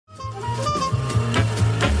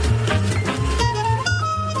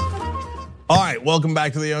right, welcome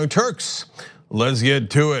back to the Young Turks. Let's get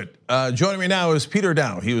to it. Joining me now is Peter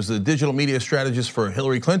Daou. He was the digital media strategist for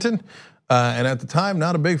Hillary Clinton, and at the time,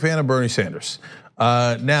 not a big fan of Bernie Sanders.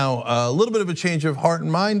 Now, a little bit of a change of heart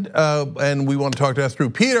and mind, and we want to talk that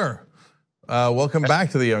through. Peter, welcome back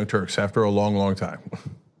to the Young Turks after a long, long time.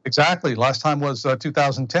 Exactly. Last time was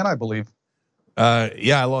 2010, I believe.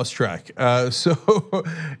 Yeah, I lost track. So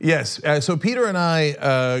yes, so Peter and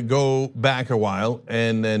I go back a while,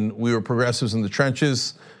 and then we were progressives in the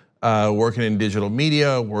trenches, working in digital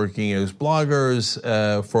media, working as bloggers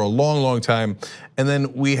for a long, long time. And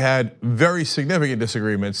then we had very significant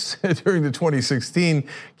disagreements during the 2016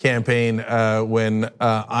 campaign when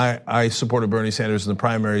I supported Bernie Sanders in the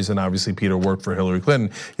primaries, and obviously Peter worked for Hillary Clinton.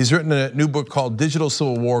 He's written a new book called Digital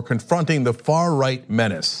Civil War: Confronting the Far-Right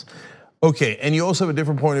Menace. Okay, and you also have a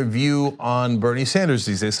different point of view on Bernie Sanders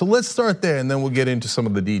these days. So let's start there, and then we'll get into some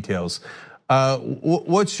of the details.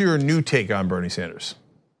 What's your new take on Bernie Sanders?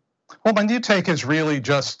 Well, my new take is really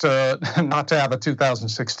just not to have a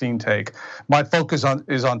 2016 take. My focus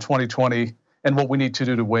is on 2020 and what we need to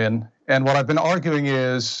do to win. And what I've been arguing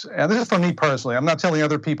is, and this is for me personally, I'm not telling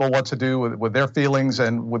other people what to do with their feelings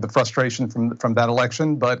and with the frustration from that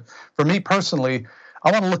election, but for me personally,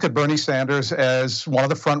 I want to look at Bernie Sanders as one of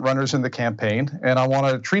the front runners in the campaign, and I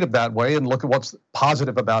want to treat him that way and look at what's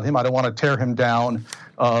positive about him. I don't want to tear him down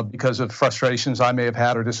because of frustrations I may have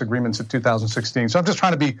had or disagreements in 2016. So I'm just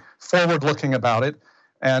trying to be forward-looking about it.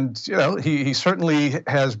 And he certainly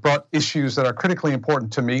has brought issues that are critically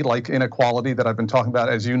important to me, like inequality that I've been talking about,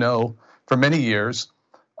 as you know, for many years.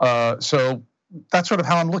 So that's sort of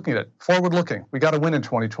how I'm looking at it. Forward-looking. We got to win in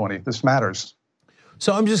 2020. This matters.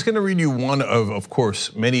 So I'm just going to read you one of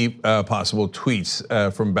course, many possible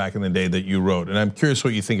tweets from back in the day that you wrote, and I'm curious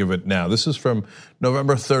what you think of it now. This is from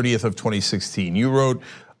November 30th of 2016. You wrote,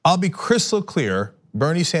 "I'll be crystal clear,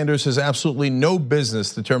 Bernie Sanders has absolutely no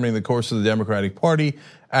business determining the course of the Democratic Party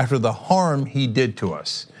after the harm he did to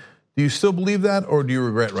us." Do you still believe that, or do you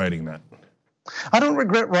regret writing that? I don't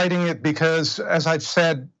regret writing it because, as I've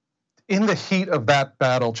said, in the heat of that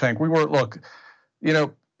battle, Cenk, we were, look,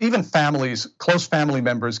 even families, close family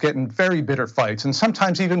members get in very bitter fights. And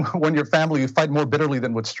sometimes even when you're family, you fight more bitterly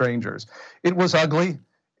than with strangers. It was ugly.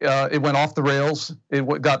 It went off the rails. It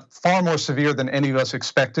got far more severe than any of us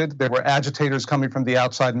expected. There were agitators coming from the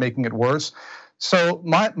outside making it worse. So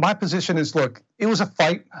my position is, look, it was a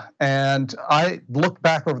fight. And I looked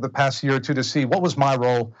back over the past year or two to see what was my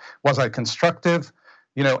role. Was I constructive?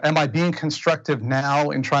 Am I being constructive now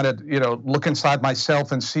in trying to, look inside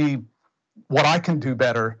myself and see what I can do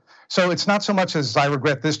better? So it's not so much as I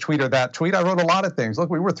regret this tweet or that tweet. I wrote a lot of things. Look,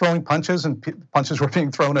 we were throwing punches and punches were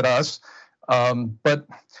being thrown at us. But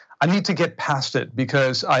I need to get past it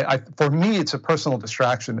because for me, it's a personal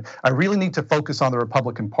distraction. I really need to focus on the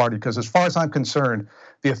Republican Party because as far as I'm concerned,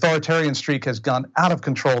 the authoritarian streak has gone out of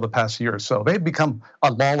control the past year or so. They've become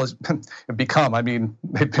a lawless, they've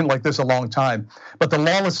been like this a long time. But the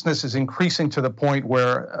lawlessness is increasing to the point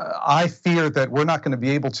where I fear that we're not going to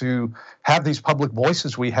be able to have these public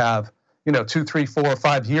voices we have 2, 3, 4,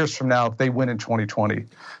 5 years from now if they win in 2020.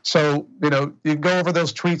 So, you go over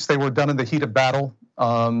those tweets, they were done in the heat of battle.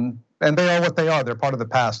 And they are what they are. They're part of the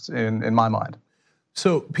past in my mind.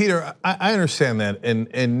 So, Peter, I understand that,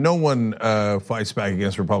 and no one fights back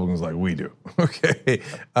against Republicans like we do, okay?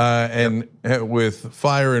 And with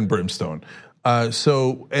fire and brimstone.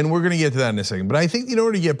 And we're going to get to that in a second. But I think in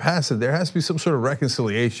order to get past it, there has to be some sort of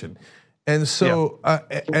reconciliation. And so,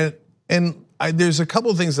 there's a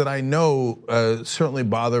couple of things that I know certainly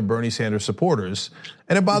bother Bernie Sanders supporters,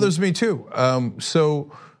 and it bothers me too.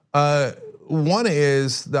 One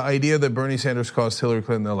is the idea that Bernie Sanders cost Hillary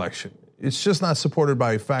Clinton the election. It's just not supported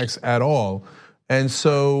by facts at all. And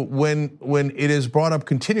so when it is brought up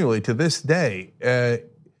continually to this day,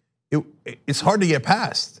 it's hard to get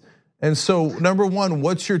past. And so number one,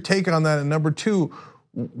 what's your take on that? And number two,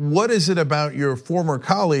 what is it about your former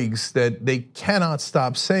colleagues that they cannot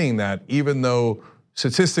stop saying that, even though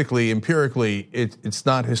statistically, empirically, it's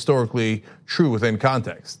not historically true within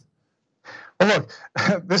context? Well,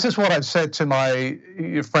 look, this is what I've said to my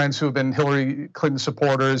friends who have been Hillary Clinton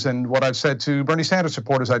supporters and what I've said to Bernie Sanders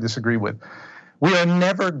supporters I disagree with. We are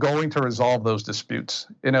never going to resolve those disputes.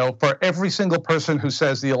 For every single person who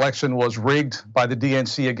says the election was rigged by the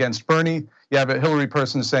DNC against Bernie, you have a Hillary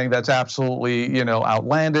person saying that's absolutely,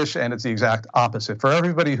 outlandish, and it's the exact opposite. For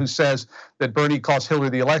everybody who says that Bernie cost Hillary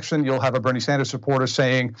the election, you'll have a Bernie Sanders supporter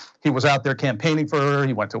saying he was out there campaigning for her,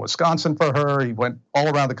 he went to Wisconsin for her, he went all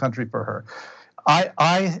around the country for her.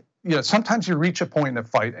 Sometimes you reach a point in a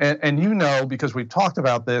fight, and because we've talked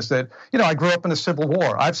about this, that, I grew up in a civil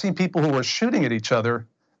war. I've seen people who were shooting at each other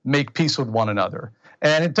make peace with one another.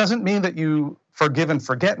 And it doesn't mean that you forgive and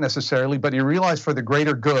forget necessarily, but you realize for the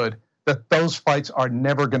greater good that those fights are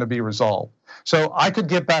never going to be resolved. So I could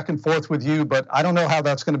get back and forth with you, but I don't know how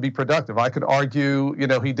that's going to be productive. I could argue,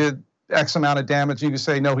 he did X amount of damage. You could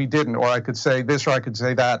say, no, he didn't. Or I could say this, or I could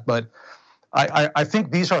say that. But I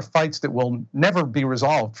think these are fights that will never be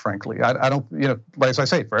resolved, frankly. I don't, as I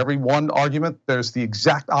say, for every one argument, there's the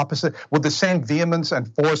exact opposite with the same vehemence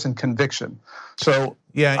and force and conviction. So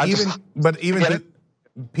yeah,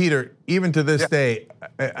 Peter, even to this day,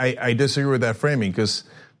 I disagree with that framing because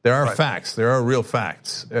there are facts. There are real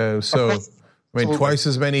facts. Twice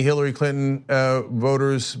as many Hillary Clinton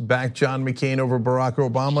voters backed John McCain over Barack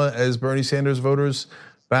Obama as Bernie Sanders voters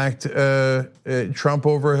backed Trump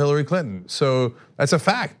over Hillary Clinton. So that's a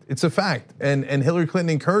fact. It's a fact. And Hillary Clinton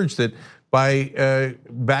encouraged it by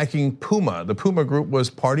backing Puma. The Puma group was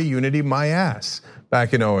Party Unity My Ass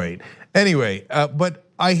back in 2008. Anyway, but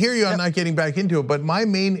I hear you on not getting back into it. But my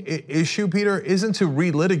main issue, Peter, isn't to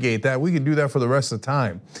relitigate that. We can do that for the rest of the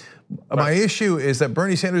time. Right. My issue is that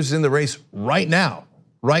Bernie Sanders is in the race right now.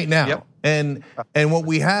 Yep. And what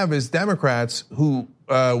we have is Democrats who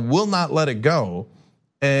will not let it go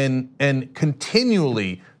and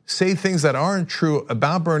continually say things that aren't true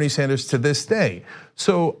about Bernie Sanders to this day.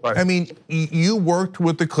 So, right. I mean, you worked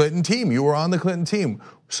with the Clinton team. You were on the Clinton team.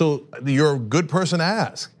 So you're a good person to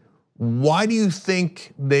ask. Why do you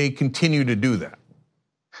think they continue to do that?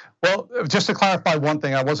 Well, just to clarify one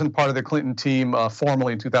thing, I wasn't part of the Clinton team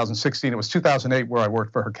formally in 2016. It was 2008 where I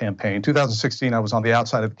worked for her campaign. 2016, I was on the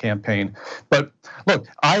outside of the campaign. But look,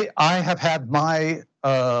 I have had my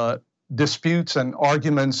disputes and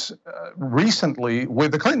arguments recently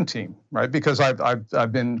with the Clinton team, right? Because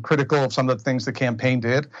I've been critical of some of the things the campaign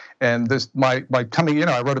did, and this my coming.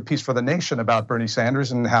 I wrote a piece for The Nation about Bernie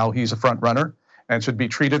Sanders and how he's a front runner and should be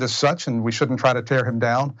treated as such, and we shouldn't try to tear him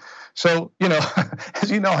down. So,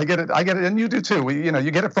 as you know, I get it, and you do too.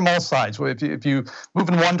 You get it from all sides. If you move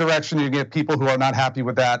in one direction, you get people who are not happy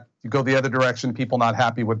with that. You go the other direction, people not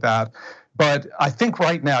happy with that. But I think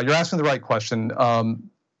right now, you're asking the right question.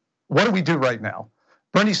 What do we do right now?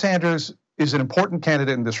 Bernie Sanders is an important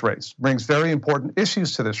candidate in this race, brings very important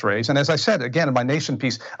issues to this race. And as I said, again, in my Nation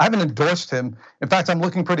piece, I haven't endorsed him. In fact, I'm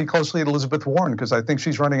looking pretty closely at Elizabeth Warren because I think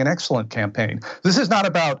she's running an excellent campaign. This is not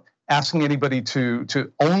about asking anybody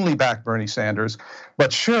to only back Bernie Sanders,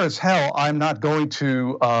 but sure as hell, I'm not going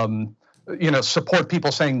to support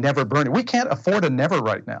people saying never Bernie. We can't afford a never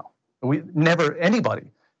right now. We never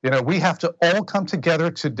anybody. We have to all come together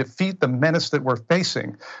to defeat the menace that we're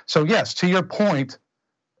facing. So yes, to your point,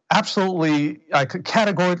 absolutely, I could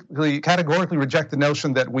categorically reject the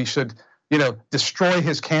notion that we should, destroy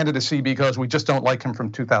his candidacy because we just don't like him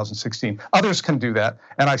from 2016. Others can do that,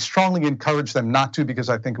 and I strongly encourage them not to because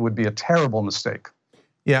I think it would be a terrible mistake.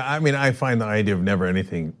 Yeah, I mean, I find the idea of never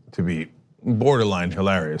anything to be borderline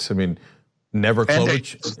hilarious. I mean, never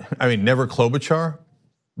Klobuchar.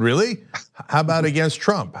 Really? How about against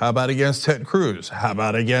Trump? How about against Ted Cruz? How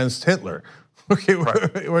about against Hitler? Okay,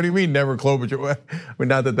 right. What do you mean never Klobuchar? I mean,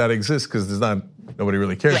 not that exists because nobody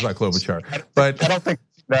really cares about Klobuchar. But I don't think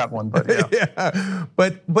that one. But yeah. Yeah.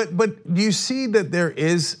 But do you see that there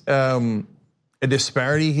is a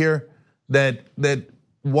disparity here? That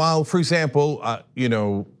while, for example,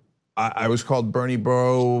 I was called Bernie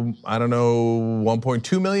Bro, I don't know,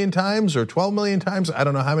 1.2 million times or 12 million times. I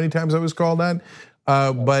don't know how many times I was called that.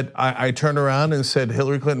 But I turned around and said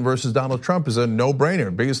Hillary Clinton versus Donald Trump is a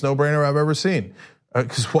no-brainer, biggest no-brainer I've ever seen,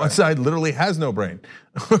 because one side literally has no brain.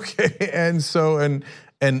 Okay, and so and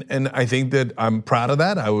I think that I'm proud of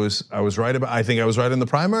that. I was right about. I think I was right in the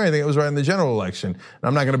primary. I think I was right in the general election. And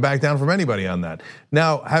I'm not going to back down from anybody on that.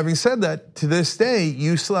 Now, having said that, to this day,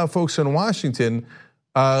 you still have folks in Washington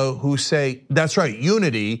who say that's right,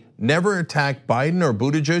 unity. Never attack Biden or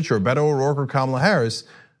Buttigieg or Beto O'Rourke or Kamala Harris.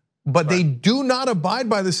 But they do not abide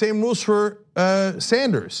by the same rules for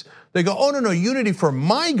Sanders. They go, oh, no, unity for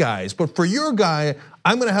my guys, but for your guy,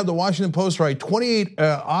 I'm gonna have the Washington Post write 28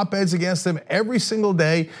 op-eds against him every single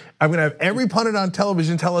day. I'm gonna have every pundit on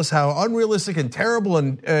television tell us how unrealistic and terrible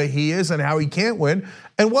he is and how he can't win.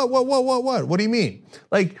 And what? What do you mean?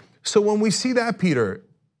 So when we see that, Peter,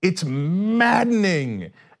 it's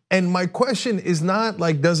maddening. And my question is not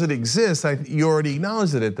does it exist? You already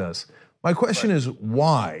acknowledged that it does. My question is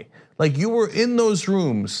why? You were in those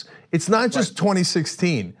rooms. It's not just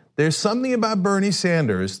 2016. There's something about Bernie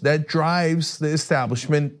Sanders that drives the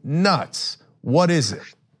establishment nuts. What is it?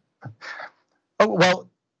 Oh, well,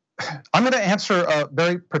 I'm going to answer a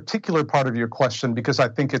very particular part of your question because I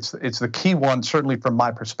think it's the key one, certainly from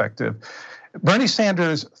my perspective. Bernie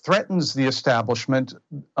Sanders threatens the establishment.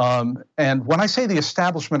 And when I say the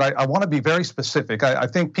establishment, I want to be very specific. I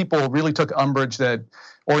think people really took umbrage that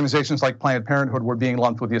organizations like Planned Parenthood were being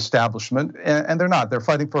lumped with the establishment, and they're not. They're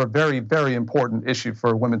fighting for a very, very important issue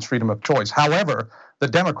for women's freedom of choice. However, the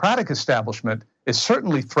Democratic establishment is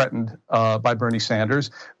certainly threatened by Bernie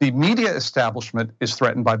Sanders. The media establishment is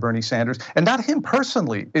threatened by Bernie Sanders, and not him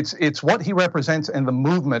personally. It's what he represents and the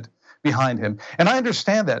movement behind him. And I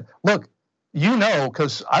understand that. Look, you know,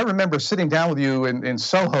 because I remember sitting down with you in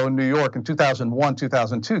Soho, New York in 2001,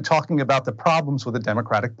 2002, talking about the problems with the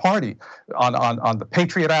Democratic Party on the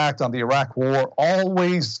Patriot Act, on the Iraq War,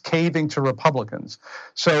 always caving to Republicans.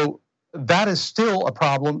 So that is still a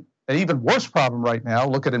problem, an even worse problem right now.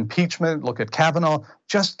 Look at impeachment, look at Kavanaugh,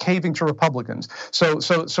 just caving to Republicans. So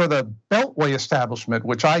the Beltway establishment,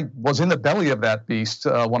 which I was in the belly of that beast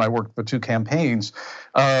when I worked for 2 campaigns,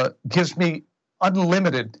 gives me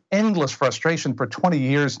unlimited, endless frustration for 20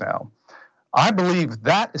 years now. I believe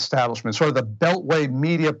that establishment, sort of the Beltway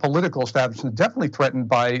media political establishment, is definitely threatened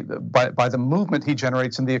by the movement he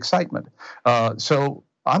generates and the excitement. So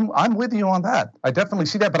I'm with you on that. I definitely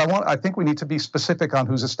see that, but I think we need to be specific on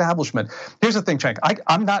whose establishment. Here's the thing, Cenk.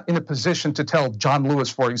 I'm not in a position to tell John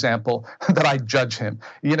Lewis, for example, that I judge him.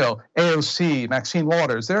 You know, AOC, Maxine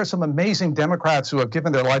Waters. There are some amazing Democrats who have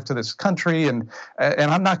given their life to this country, and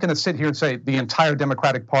I'm not going to sit here and say the entire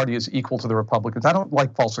Democratic Party is equal to the Republicans. I don't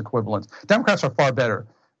like false equivalence. Democrats are far better,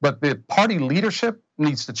 but the party leadership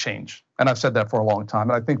needs to change, and I've said that for a long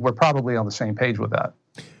time. And I think we're probably on the same page with that.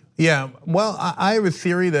 Yeah, well, I have a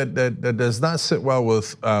theory that does not sit well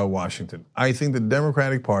with Washington. I think the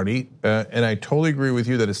Democratic Party, and I totally agree with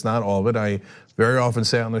you that it's not all of it. I very often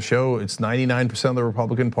say on the show, it's 99% of the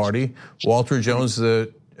Republican Party. Walter Jones is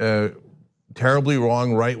a terribly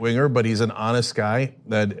wrong right winger, but he's an honest guy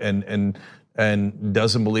that and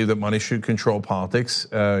doesn't believe that money should control politics.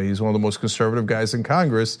 He's one of the most conservative guys in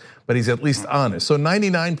Congress, but he's at least honest. So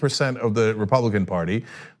 99% of the Republican Party,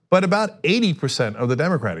 but about 80% of the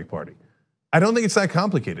Democratic Party. I don't think it's that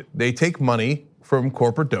complicated. They take money from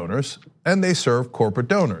corporate donors and they serve corporate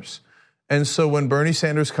donors. And so when Bernie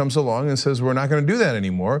Sanders comes along and says, we're not gonna do that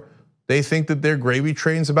anymore, they think that their gravy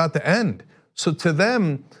train's about to end. So to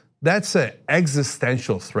them, that's an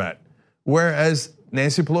existential threat. Whereas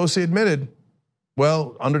Nancy Pelosi admitted,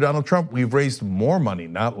 well, under Donald Trump, we've raised more money,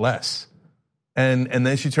 not less. And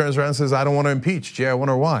then she turns around and says, I don't wanna impeach. Gee, I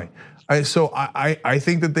wonder why. So I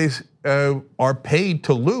think that they are paid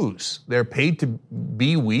to lose. They're paid to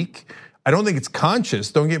be weak. I don't think it's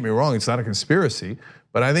conscious. Don't get me wrong. It's not a conspiracy,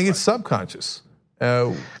 but I think it's subconscious.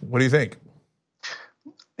 What do you think?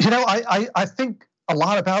 You know, I think a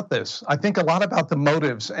lot about this. I think a lot about the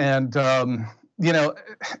motives, and you know,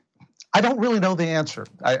 I don't really know the answer.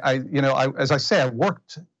 As I say, I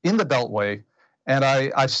worked in the Beltway. And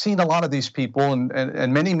I've seen a lot of these people,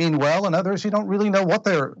 and many mean well, and others you don't really know what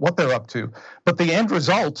they're up to. But the end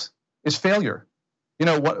result is failure. You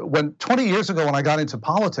know, when 20 years ago when I got into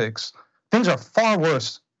politics, things are far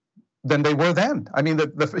worse than they were then. I mean,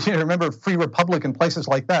 you remember Free Republic and places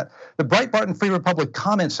like that. The Breitbart and Free Republic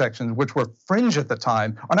comment sections, which were fringe at the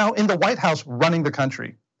time, are now in the White House running the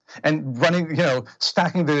country and running, you know,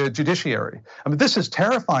 stacking the judiciary. I mean, this is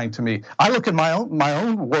terrifying to me. I look at my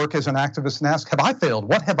own work as an activist and ask, have I failed?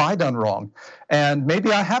 What have I done wrong? And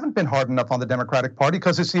maybe I haven't been hard enough on the Democratic Party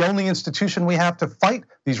because it's the only institution we have to fight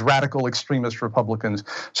these radical extremist Republicans.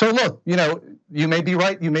 So look, you know, you may be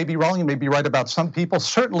right, you may be wrong, you may be right about some people.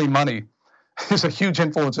 Certainly money is a huge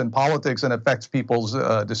influence in politics and affects people's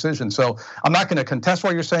decisions. So I'm not going to contest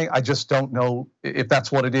what you're saying. I just don't know if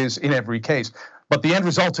that's what it is in every case. But the end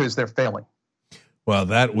result is they're failing. Well,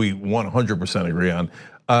 that we 100% agree on.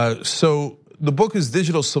 So the book is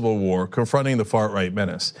Digital Civil War, Confronting the Far-Right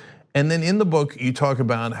Menace. And then in the book, you talk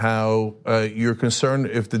about how you're concerned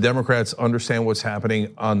if the Democrats understand what's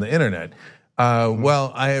happening on the internet.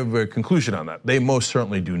 Well, I have a conclusion on that. They most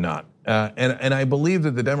certainly do not. And I believe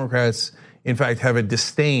that the Democrats, in fact, have a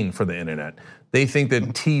disdain for the internet. They think that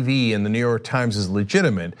TV and the New York Times is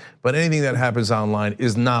legitimate, but anything that happens online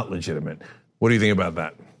is not legitimate. What do you think about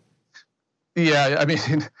that? Yeah, I mean,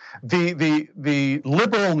 the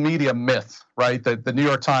liberal media myth, right? That the New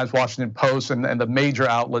York Times, Washington Post, and the major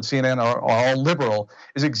outlets, CNN, are all liberal,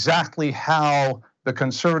 is exactly how the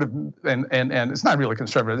conservative, and it's not really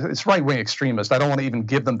conservative, it's right-wing extremist. I don't want to even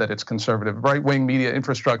give them that it's conservative. Right-wing media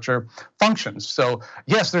infrastructure functions. So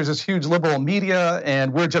yes, there's this huge liberal media,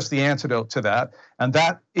 and we're just the antidote to that. And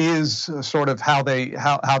that is sort of how they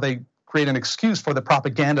create an excuse for the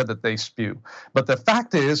propaganda that they spew. But the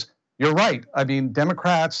fact is, you're right. I mean,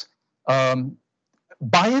 Democrats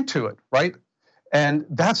buy into it, right? And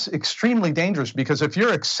that's extremely dangerous, because if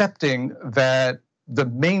you're accepting that the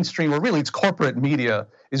mainstream, or really it's corporate media,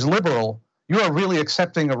 is liberal, you are really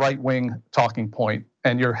accepting a right-wing talking point,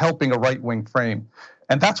 and you're helping a right-wing frame.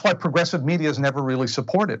 And that's why progressive media is never really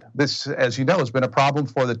supported. This, as you know, has been a problem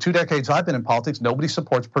for the 2 decades I've been in politics. Nobody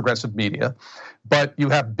supports progressive media, but you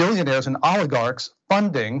have billionaires and oligarchs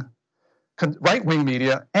funding right-wing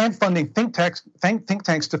media and funding think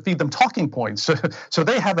tanks to feed them talking points. So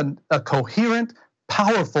they have a coherent,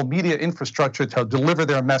 powerful media infrastructure to deliver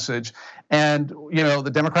their message. And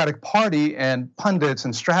the Democratic Party and pundits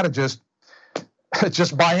and strategists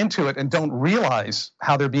just buy into it and don't realize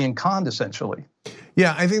how they're being conned, essentially.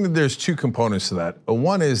 Yeah, I think that there's 2 components to that.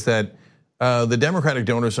 One is that the Democratic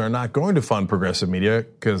donors are not going to fund progressive media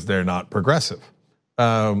because they're not progressive.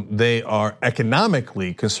 They are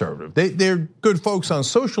economically conservative. They're good folks on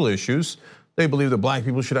social issues. They believe that black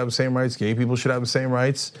people should have the same rights, gay people should have the same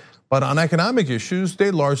rights. But on economic issues,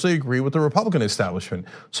 they largely agree with the Republican establishment.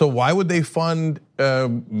 So why would they fund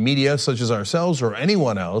media such as ourselves or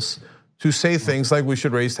anyone else to say things like we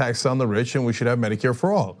should raise taxes on the rich and we should have Medicare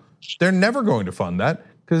for all? They're never going to fund that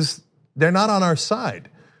because they're not on our side.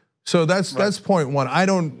 So that's point one.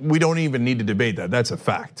 We don't even need to debate that. That's a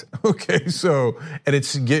fact. Okay, so, and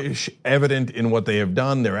it's evident in what they have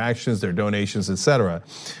done, their actions, their donations, et cetera.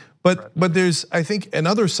 But there's, I think,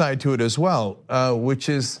 another side to it as well, which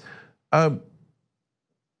is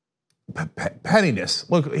pettiness.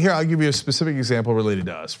 Look, here, I'll give you a specific example related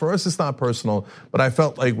to us. For us, it's not personal, but I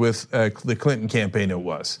felt like with the Clinton campaign, it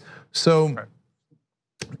was. So,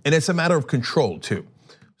 and it's a matter of control too.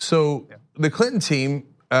 So the Clinton team,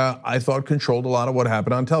 I thought, controlled a lot of what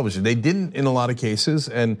happened on television. They didn't in a lot of cases,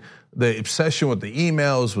 and the obsession with the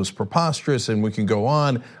emails was preposterous, and we can go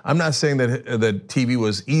on. I'm not saying that TV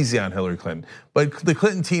was easy on Hillary Clinton, but the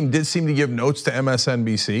Clinton team did seem to give notes to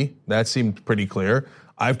MSNBC. That seemed pretty clear.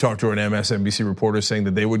 I've talked to an MSNBC reporter saying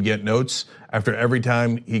that they would get notes after every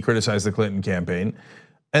time he criticized the Clinton campaign.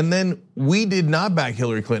 And then we did not back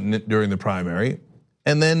Hillary Clinton during the primary.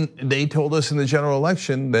 And then they told us in the general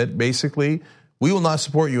election that basically we will not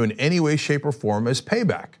support you in any way, shape, or form as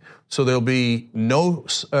payback. So there'll be no,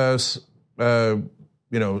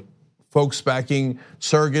 folks backing,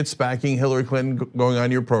 surrogates backing Hillary Clinton going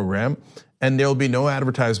on your program, and there'll be no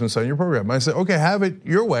advertisements on your program. I said, okay, have it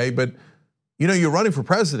your way, but you're running for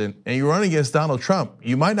president and you're running against Donald Trump.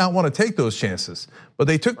 You might not want to take those chances, but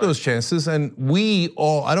they took those chances, and we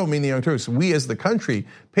all, I don't mean the Young Turks, we as the country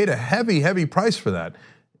paid a heavy, heavy price for that.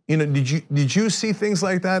 Did you see things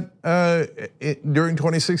like that during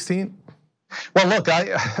 2016? Well, look,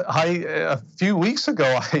 a few weeks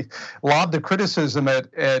ago, I lobbed a criticism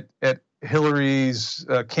at Hillary's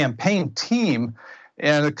campaign team,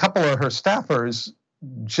 and a couple of her staffers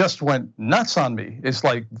just went nuts on me. It's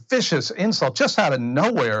like vicious insult just out of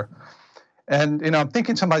nowhere. And I'm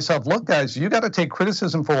thinking to myself, look, guys, you got to take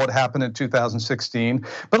criticism for what happened in 2016.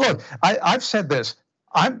 But look, I've said this.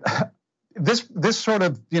 This sort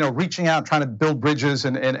of reaching out, trying to build bridges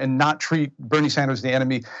and not treat Bernie Sanders the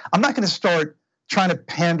enemy. I'm not going to start trying to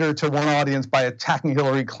pander to one audience by attacking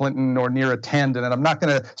Hillary Clinton or near a tangent, and I'm not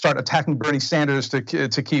going to start attacking Bernie Sanders to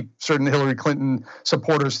keep certain Hillary Clinton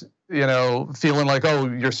supporters feeling like, oh,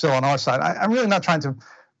 you're still on our side. I'm really not trying to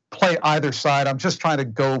play either side. I'm just trying to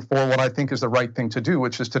go for what I think is the right thing to do,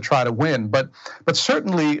 which is to try to win. But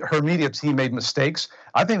certainly her media team made mistakes.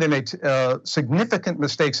 I think they made significant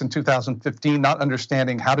mistakes in 2015, not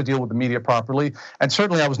understanding how to deal with the media properly. And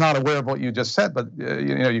certainly I was not aware of what you just said, but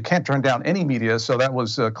you can't turn down any media. So that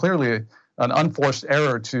was clearly an unforced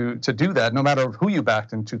error to do that, no matter who you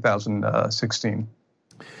backed in 2016.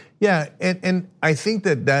 Yeah, and I think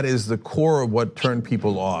that is the core of what turned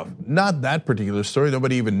people off. Not that particular story;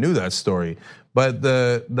 nobody even knew that story. But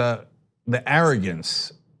the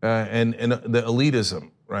arrogance and the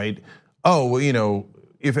elitism, right? Oh, well,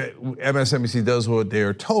 if MSNBC does what they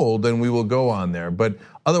are told, then we will go on there. But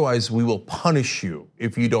otherwise, we will punish you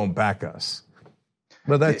if you don't back us.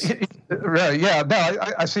 But that's right. Yeah, no,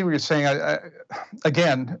 I see what you're saying.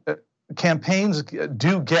 Again, campaigns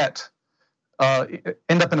do get.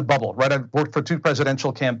 End up in a bubble, right? I've worked for 2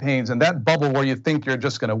 presidential campaigns, and that bubble where you think you're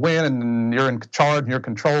just going to win and you're in charge and you're in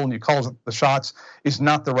control and you call the shots is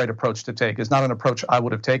not the right approach to take. It's not an approach I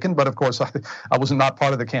would have taken, but of course I was not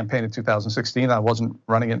part of the campaign in 2016. I wasn't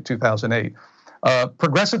running in 2008.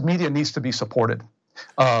 Progressive media needs to be supported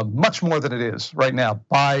much more than it is right now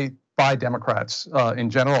by Democrats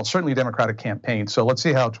in general, certainly Democratic campaigns. So let's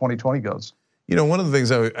see how 2020 goes. One of the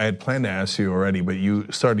things I had planned to ask you already, but you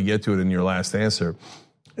started to get to it in your last answer,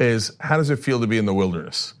 is how does it feel to be in the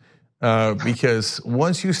wilderness? Because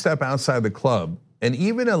once you step outside the club, And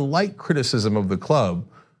even a light criticism of the club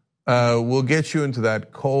will get you into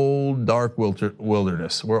that cold, dark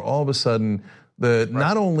wilderness where all of a sudden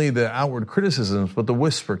not only the outward criticisms, but the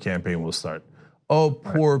whisper campaign will start. Oh,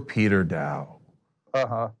 poor Peter Daou.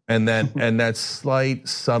 And that slight,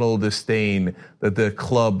 subtle disdain that the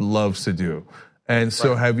club loves to do. And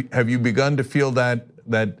so, have you begun to feel that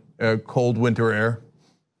cold winter air?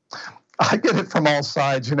 I get it from all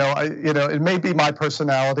sides. It may be my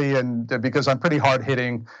personality, and because I'm pretty hard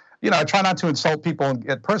hitting. I try not to insult people and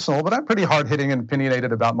get personal, but I'm pretty hard hitting and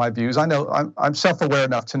opinionated about my views. I know I'm self-aware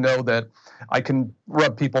enough to know that I can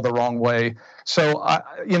rub people the wrong way. So,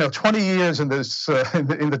 20 years in this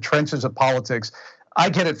in the trenches of politics, I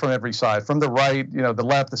get it from every side, from the right, the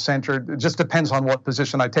left, the center. It just depends on what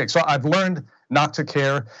position I take. So I've learned not to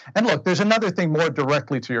care. And look, there's another thing more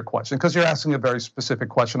directly to your question, because you're asking a very specific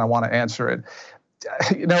question. I want to answer it.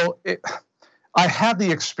 I have the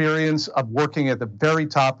experience of working at the very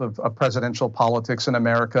top of presidential politics in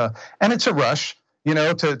America, and it's a rush.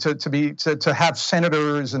 To have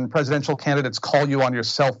senators and presidential candidates call you on your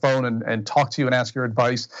cell phone and talk to you and ask your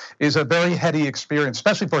advice is a very heady experience,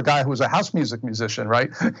 especially for a guy who was a house music musician,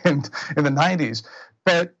 right, in the 90s.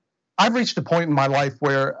 But I've reached a point in my life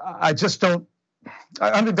where I just don't.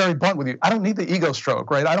 I'm being very blunt with you. I don't need the ego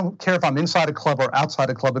stroke, right? I don't care if I'm inside a club or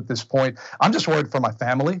outside a club at this point. I'm just worried for my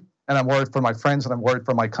family, and I'm worried for my friends, and I'm worried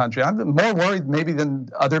for my country. I'm more worried maybe than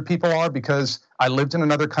other people are because I lived in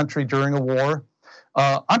another country during a war.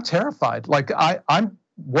 I'm terrified. Like I'm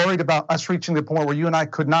worried about us reaching the point where you and I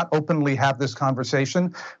could not openly have this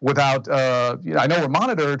conversation without. I know we're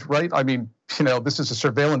monitored, right? I mean, this is a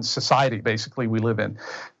surveillance society basically we live in.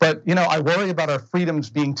 But I worry about our freedoms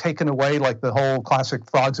being taken away, like the whole classic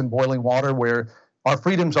frogs in boiling water, where our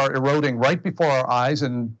freedoms are eroding right before our eyes,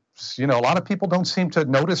 and a lot of people don't seem to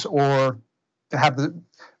notice or have the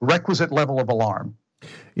requisite level of alarm.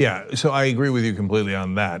 Yeah, so I agree with you completely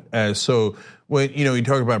on that. So when you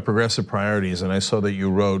talk about progressive priorities, and I saw that you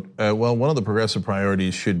wrote, well, one of the progressive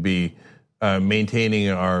priorities should be maintaining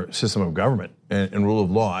our system of government and rule of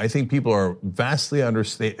law. I think people are vastly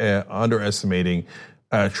underestimating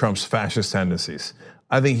Trump's fascist tendencies.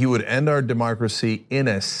 I think he would end our democracy in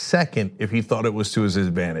a second if he thought it was to his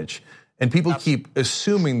advantage. And people keep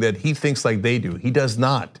assuming that he thinks like they do. He does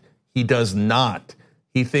not. He does not.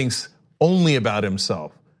 He thinks only about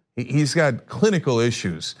himself. He's got clinical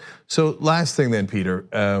issues. So last thing then, Peter,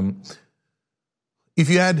 if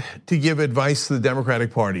you had to give advice to the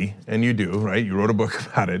Democratic Party, and you do, right? You wrote a book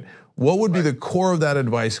about it. What would be the core of that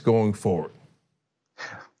advice going forward?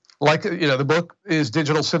 Like, the book is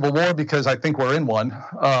Digital Civil War because I think we're in one.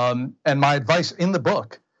 And my advice in the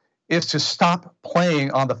book is to stop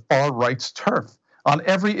playing on the far right's turf. On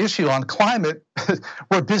every issue, on climate,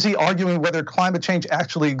 we're busy arguing whether climate change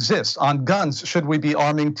actually exists. On guns, should we be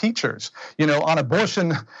arming teachers? On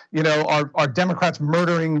abortion, are Democrats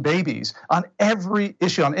murdering babies? On every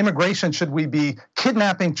issue, on immigration, should we be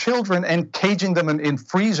kidnapping children and caging them in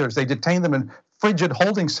freezers? They detain them in frigid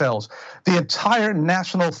holding cells. The entire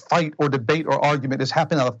national fight or debate or argument is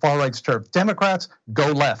happening on the far right's turf. Democrats,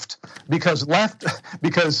 go left, because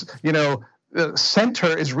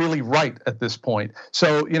center is really right at this point.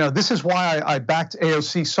 So, this is why I backed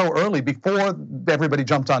AOC so early before everybody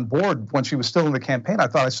jumped on board when she was still in the campaign.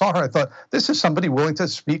 I saw her, I thought, this is somebody willing to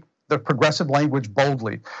speak the progressive language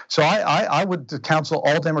boldly. So I would counsel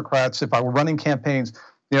all Democrats, if I were running campaigns,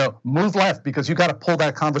 move left, because you got to pull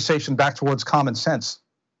that conversation back towards common sense.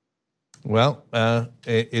 Well,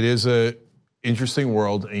 it is a interesting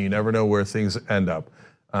world, and you never know where things end up.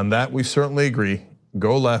 On that, we certainly agree.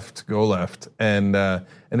 Go left, go left. And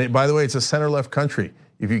by the way, it's a center-left country.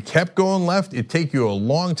 If you kept going left, it'd take you a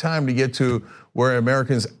long time to get to where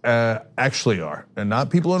Americans actually are, and not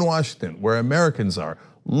people in Washington, where Americans are.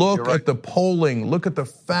 Look at the polling, look at the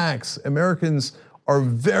facts. Americans are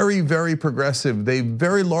very, very progressive. They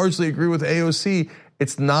very largely agree with AOC.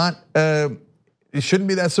 It's not, it shouldn't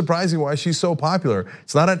be that surprising why she's so popular.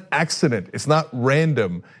 It's not an accident. It's not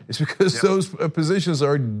random. It's because those positions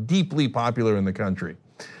are deeply popular in the country.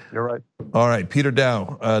 You're right. All right, Peter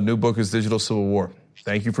Daou, new book is Digital Civil War.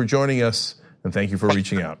 Thank you for joining us, and thank you for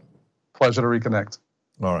reaching out. Pleasure to reconnect.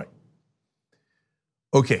 All right.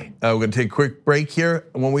 Okay, we're gonna take a quick break here.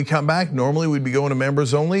 When we come back, normally we'd be going to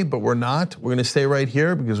members only, but we're not. We're gonna stay right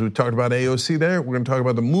here because we talked about AOC there. We're gonna talk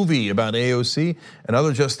about the movie about AOC and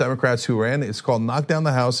other Just Democrats who ran. It's called Knock Down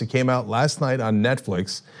the House. It came out last night on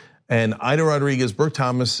Netflix. And Ida Rodriguez, Burke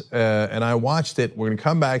Thomas, and I watched it. We're gonna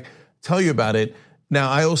come back, tell you about it. Now,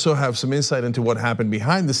 I also have some insight into what happened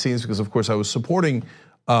behind the scenes because, of course, I was supporting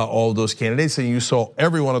all of those candidates, and you saw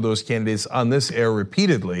every one of those candidates on this air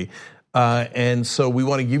repeatedly. And so we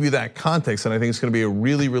want to give you that context, and I think it's going to be a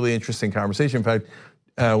really, really interesting conversation. In fact,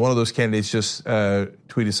 one of those candidates just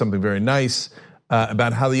tweeted something very nice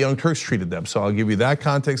about how the Young Turks treated them. So I'll give you that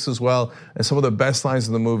context as well, and some of the best lines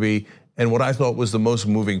in the movie, and what I thought was the most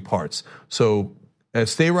moving parts. So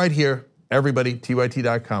stay right here, everybody,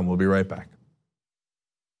 TYT.com. We'll be right back.